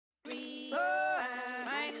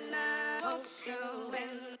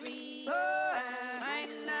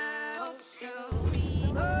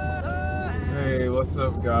What's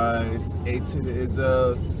up, guys?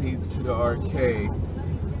 A2theisZO, C2theRK.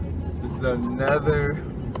 This is another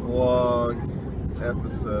vlog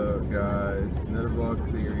episode, guys. Another vlog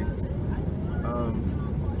series.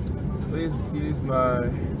 Please excuse my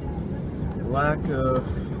lack of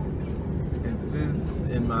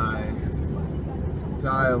enthusiasm in my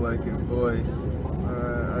dialect and voice.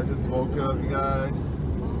 I just woke up, you guys,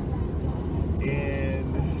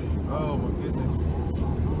 and oh my goodness.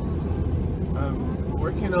 I'm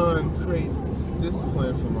working on creating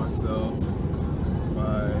discipline for myself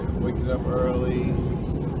by waking up early,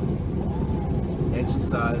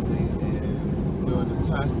 exercising, and doing the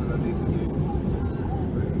tasks that I need to do.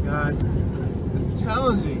 But guys, it's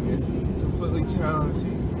challenging. It's completely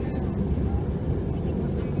challenging,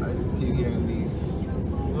 and I just keep getting these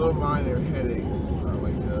little minor headaches when I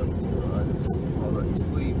wake up, so I just fall back to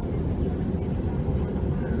sleep.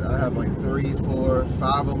 I have like 3, 4,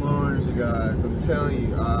 5 alarms, you guys. I'm telling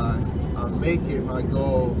you, I make it my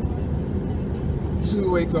goal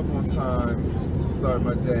to wake up on time to start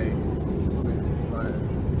my day, since my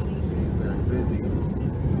day is very busy.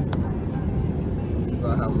 Because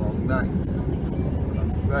I have long nights when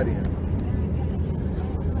I'm studying.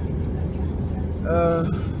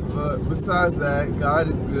 But besides that, God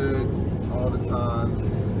is good all the time.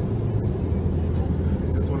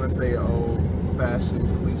 I just want to say old-fashioned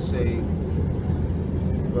cliche,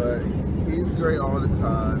 but he's great all the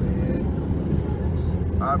time.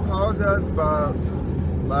 And I apologize about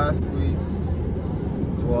last week's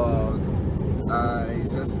vlog.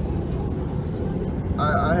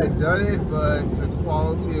 I had done it, but the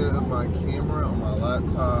quality of my camera on my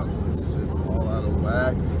laptop was just all out of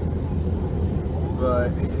whack.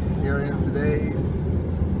 But here I am today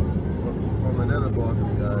from another vlog for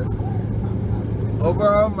you guys.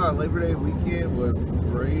 Overall, my Labor Day weekend was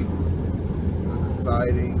great. It was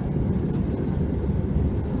exciting.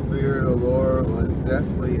 The Spirit of the Lord was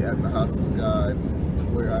definitely at the house of God,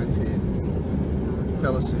 where I attend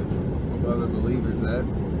fellowship with other believers at.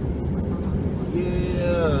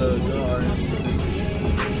 Yeah, God.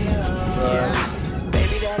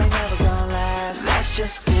 Baby, that ain't never gonna last. That's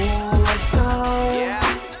just fool's gold. Yeah.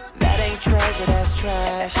 That ain't treasure, that's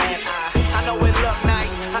trash. And I know it look nice.